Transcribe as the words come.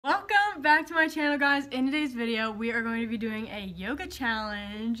Welcome back to my channel, guys. In today's video, we are going to be doing a yoga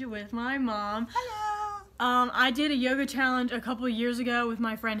challenge with my mom. Hello! I did a yoga challenge a couple of years ago with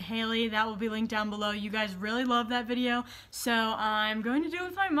my friend Haley. That will be linked down below. You guys really loved that video, so I'm going to do it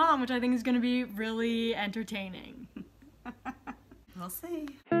with my mom, which I think is going to be really entertaining. We'll see.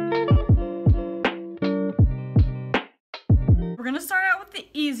 We're going to start out with the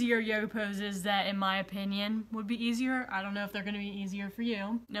easier yoga poses that, in my opinion, would be easier. I don't know if they're going to be easier for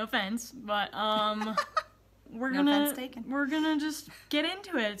you. No offense, but we're gonna just get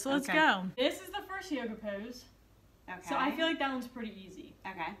into it. So let's go. This is the first yoga pose. Okay. So I feel like that one's pretty easy.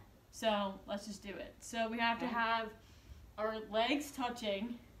 Okay. So let's just do it. So we have to have our legs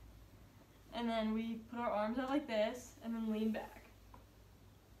touching, and then we put our arms out like this, and then lean back.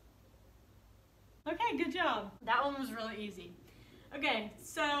 Okay, good job. That one was really easy. Okay,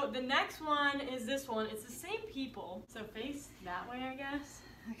 so the next one is this one. It's the same people. So face that way, I guess.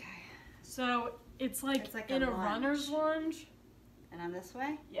 Okay. So it's like in a runner's lunge. And I'm this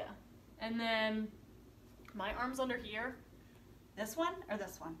way? Yeah. And then my arm's under here. This one or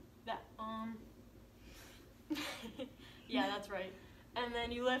this one? That, yeah, that's right. And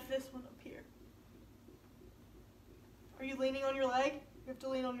then you lift this one up here. Are you leaning on your leg? You have to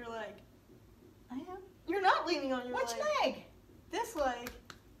lean on your leg. I am. You're not leaning on your leg. Which leg? This leg.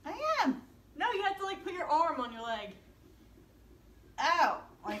 I am. No, you have to like put your arm on your leg. Oh,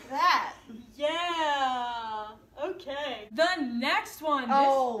 like that. Yeah. Okay. The next one.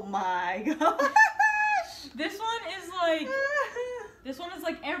 Oh my gosh. This one is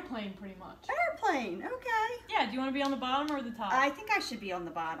like airplane pretty much. Airplane, okay. Yeah, do you want to be on the bottom or the top? I think I should be on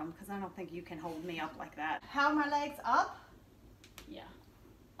the bottom because I don't think you can hold me up like that. How are my legs up? Yeah.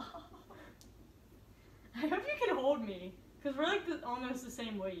 I hope you can hold me, because we're like almost the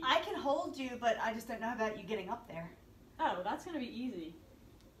same weight. I can hold you, but I just don't know about you getting up there. Oh, that's going to be easy.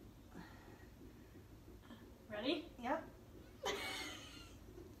 Ready? Yep.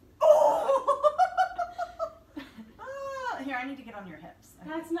 Oh! Here, I need to get on your hips. Okay.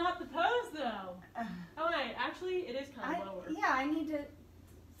 That's not the pose, though. Oh, wait, actually, it is kind of lower. Yeah, I need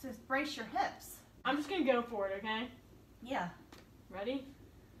to brace your hips. I'm just going to go for it, okay? Yeah. Ready?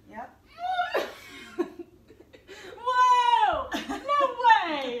 Yep. Whoa! No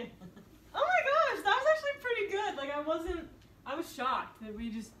way! Oh my gosh, that was actually pretty good. Like, I was shocked that we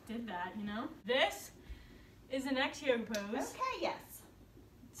just did that, you know? This is the next yoga pose. Okay, yes.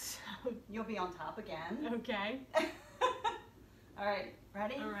 So, you'll be on top again. Okay. All right,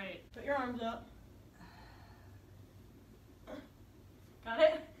 ready? All right, put your arms up. Got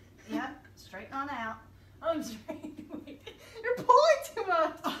it? Yep, straighten on out. I'm straight. Wait, you're pulling too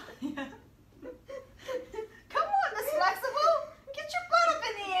much. Oh, yeah. Come on, Miss Flexible. Get your butt up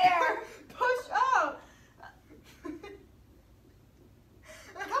in the air. Push up.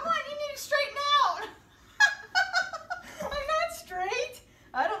 Come on, you need to straighten out. I'm not straight.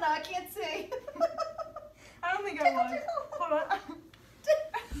 I don't know, I can't see. I don't think I was. Hold on.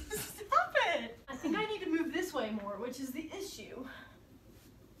 Stop it. I think I need to move this way more, which is the issue.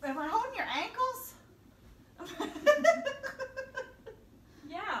 Am I holding your ankles?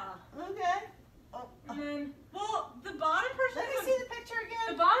 Yeah. Okay. Oh. And then, well, the bottom person. Let me see the picture again.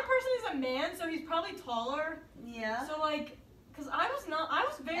 The bottom person is a man, so he's probably taller. Yeah. So like, cause I was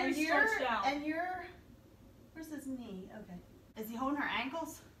very stretched out. And you're, where's his knee? Okay. Is he holding her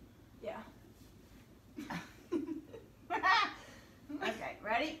ankles? Yeah. Okay,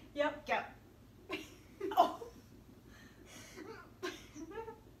 ready? Yep. Go. Oh.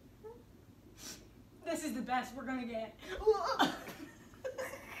 This is the best we're gonna get.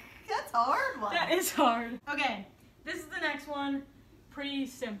 That's a hard one. That is hard. Okay, this is the next one. Pretty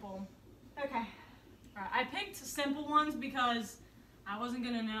simple. Okay. Alright, I picked simple ones because I wasn't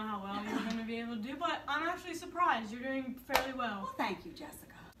gonna know how well you were gonna be able to do, but I'm actually surprised. You're doing fairly well. Well, thank you,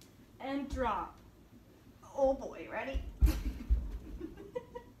 Jessica. And drop. Oh boy, ready?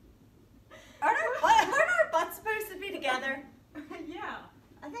 Aren't our butts supposed to be together? Yeah.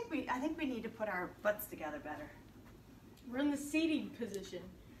 I think we need to put our butts together better. We're in the seating position.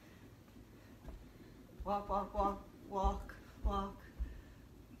 Walk, walk, walk, walk, walk,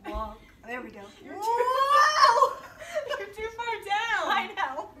 walk. There we go. Whoa! You're too far down. I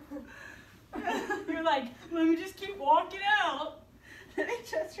know. You're like, let me just keep walking out. Let me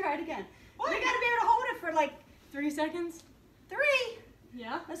just try it again. What? We gotta be able to hold it for like 3 seconds? 3.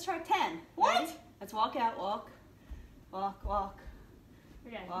 Yeah. Let's try 10. What? Ready? Let's walk out. Walk. Walk. Walk.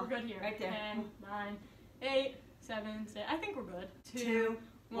 Okay, walk. we're good here. Right there. 10, 9, 8, 7, 6. I think we're good. 2,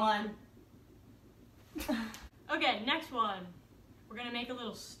 1. Okay, next one. We're gonna make a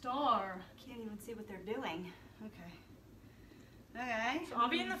little star. Can't even see what they're doing. Okay. Okay. So I'll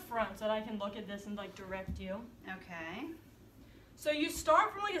be in the front so that I can look at this and like direct you. Okay. So you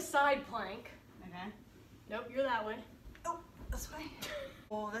start from like a side plank. Okay. Nope, you're that way. Oh, this way.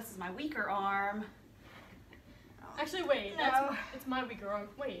 Oh, this is my weaker arm. Actually, wait. No. It's my weaker arm.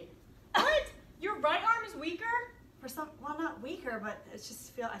 Wait. What? Your right arm is weaker? Well, not weaker, but it's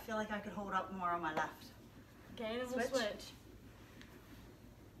just I feel like I could hold up more on my left. Okay, then we'll switch.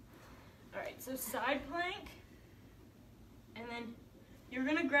 Alright, so side plank. And then you're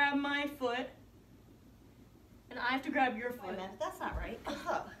gonna grab my foot. And I have to grab your foot. Wait a minute, that's not right.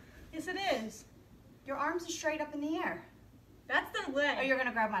 Oh. Yes, it is. Your arms are straight up in the air. That's the leg. Oh, you're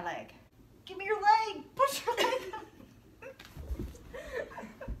gonna grab my leg. Give me your leg. Push your leg up.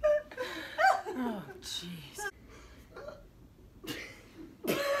 Oh, jeez.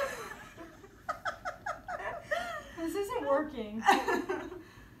 This isn't working.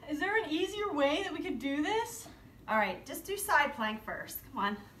 Is there an easier way that we could do this? All right, just do side plank first. Come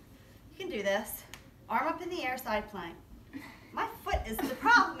on. You can do this. Arm up in the air, side plank. My foot is, the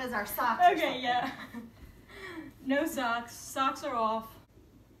problem is our socks. Okay, yeah. No socks. Socks are off.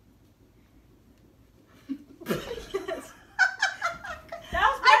 Yes. That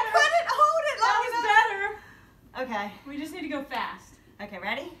was better. I couldn't hold it long enough. That was better. Okay. We just need to go fast. Okay,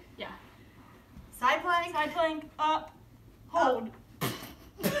 ready? Yeah. Side plank. Side plank, up, hold.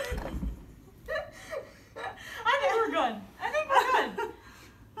 I think we're good. I think we're good.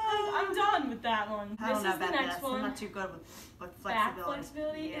 I'm done with that one. I don't know This is the about next this. one. I'm not too good with flexibility. Back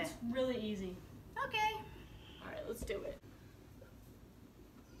flexibility, Yeah. it's really easy. Okay. Alright, let's do it.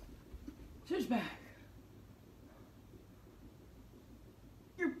 Switch back.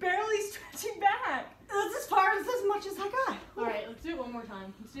 You're barely stretching back. That's as far as much as I got. Alright, let's do it one more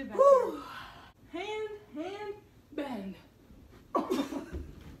time. Let's do it back Woo. here. Hand, bend.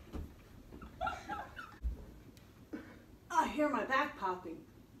 I hear my back popping.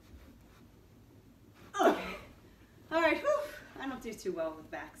 Okay. All right. Whew. I don't do too well with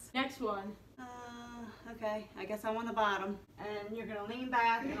backs. Next one. Okay. I guess I'm on the bottom, and you're gonna lean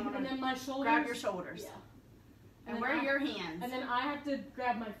back, and I'm And gonna then my shoulders. grab your shoulders. Yeah. And then where are I- your hands? And then I have to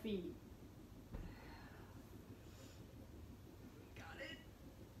grab my feet. Got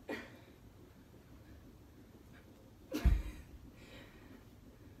it.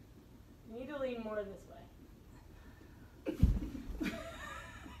 You need to lean more this way.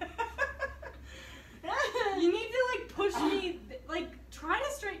 You need to like push me, like try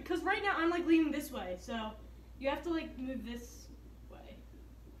to straighten, because right now I'm like leaning this way, so you have to like move this way.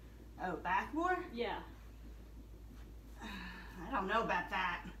 Oh, back more? Yeah. I don't know about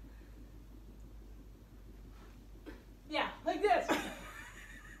that. Yeah, like this.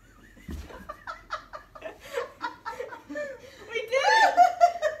 We did it!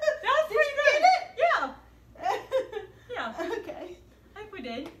 That was pretty good. Yeah. Yeah. Okay. I think we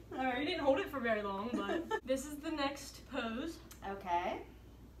did. Alright, we didn't hold it for very long, but this is the next pose. Okay.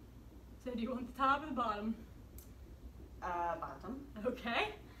 So do you want the top or the bottom? Bottom. Okay.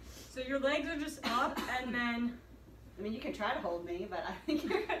 So your legs are just up and then I mean, you can try to hold me, but I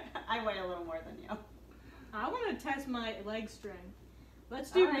think I weigh a little more than you. I want to test my leg strength.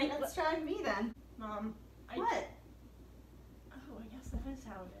 Let's do All right, let's try me then. Mom. What? Oh, I guess that is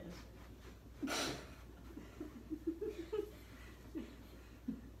how it is.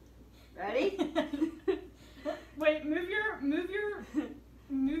 Ready? Wait, move your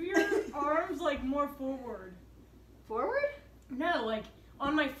arms like more forward. Forward? No, like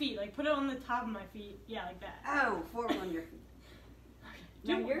on my feet. Like put it on the top of my feet. Yeah, like that. Oh, forward on your feet.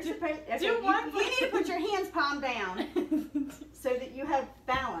 Do, No, you're do, supposed. Okay, do you one need to put your hands palm down so that you have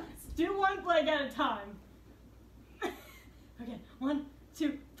balance. Do one leg at a time. Okay, 1,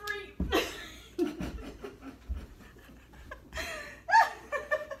 2, 3.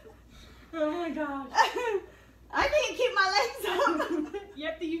 Oh my gosh. I can't keep my legs up. You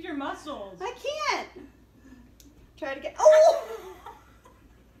have to use your muscles. I can't. Try to get. Oh!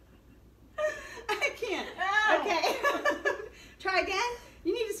 I can't. Ow. Okay. Try again.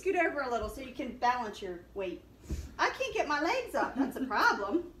 You need to scoot over a little so you can balance your weight. I can't get my legs up. That's a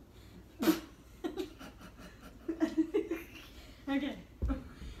problem. Okay.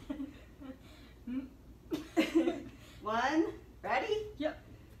 1. Ready? Yep.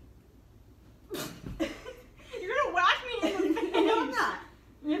 You're gonna whack me in the face. No, I'm not.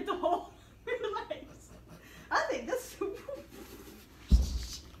 You have to hold your legs. I think this.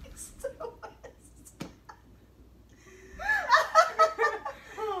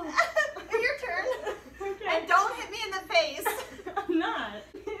 Your turn. Okay. And don't hit me in the face. I'm not.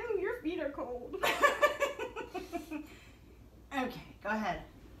 Your feet are cold. Okay, go ahead.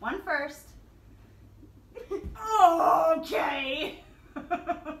 1 first. Okay.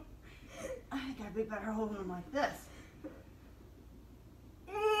 I'd be better holding them like this.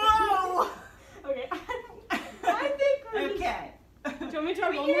 Whoa! Okay. I think we're okay. Do you want me to try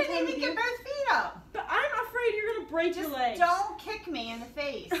one more You time didn't with even you? get both feet up. But I'm afraid you're gonna break your legs. Don't kick me in the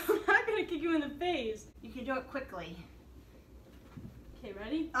face. I'm not gonna kick you in the face. You can do it quickly. Okay,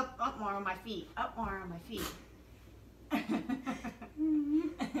 ready? Up more on my feet. Up more on my feet.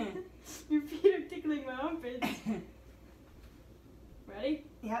 Your feet are tickling my armpits. Ready?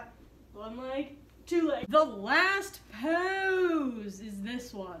 Yep. One leg, two legs. The last pose is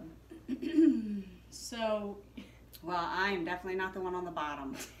this one. So, Well, I'm definitely not the one on the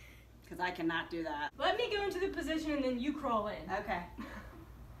bottom, because I cannot do that. let me go into the position and then you crawl in. Okay.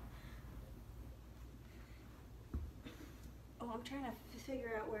 Oh, I'm trying to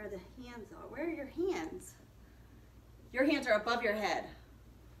figure out where the hands are. Where are your hands? Your hands are above your head.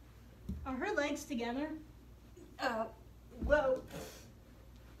 Are her legs together? Whoa.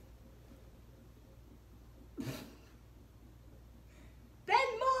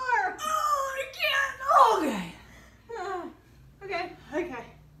 Bend more! Oh, I can't. Okay. Okay. Okay.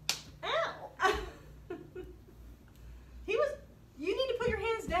 Ow! You need to put your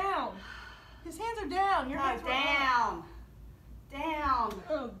hands down. His hands are down. Your hands are up. Down. Down.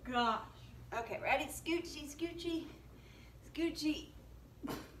 Oh gosh. Okay, ready? Scoochy, scoochy, scoochy.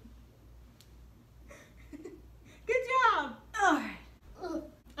 Good job. All right.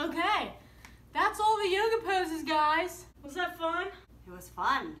 Okay. That's all the yoga poses, guys. Was that fun? It was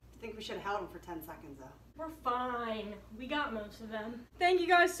fun. I think we should have held them for 10 seconds, though. We're fine. We got most of them. Thank you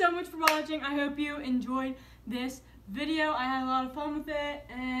guys so much for watching. I hope you enjoyed this video. I had a lot of fun with it,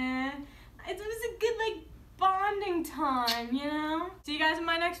 and it was a good, like, bonding time, you know? See you guys in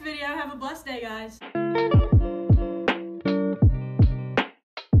my next video. Have a blessed day, guys.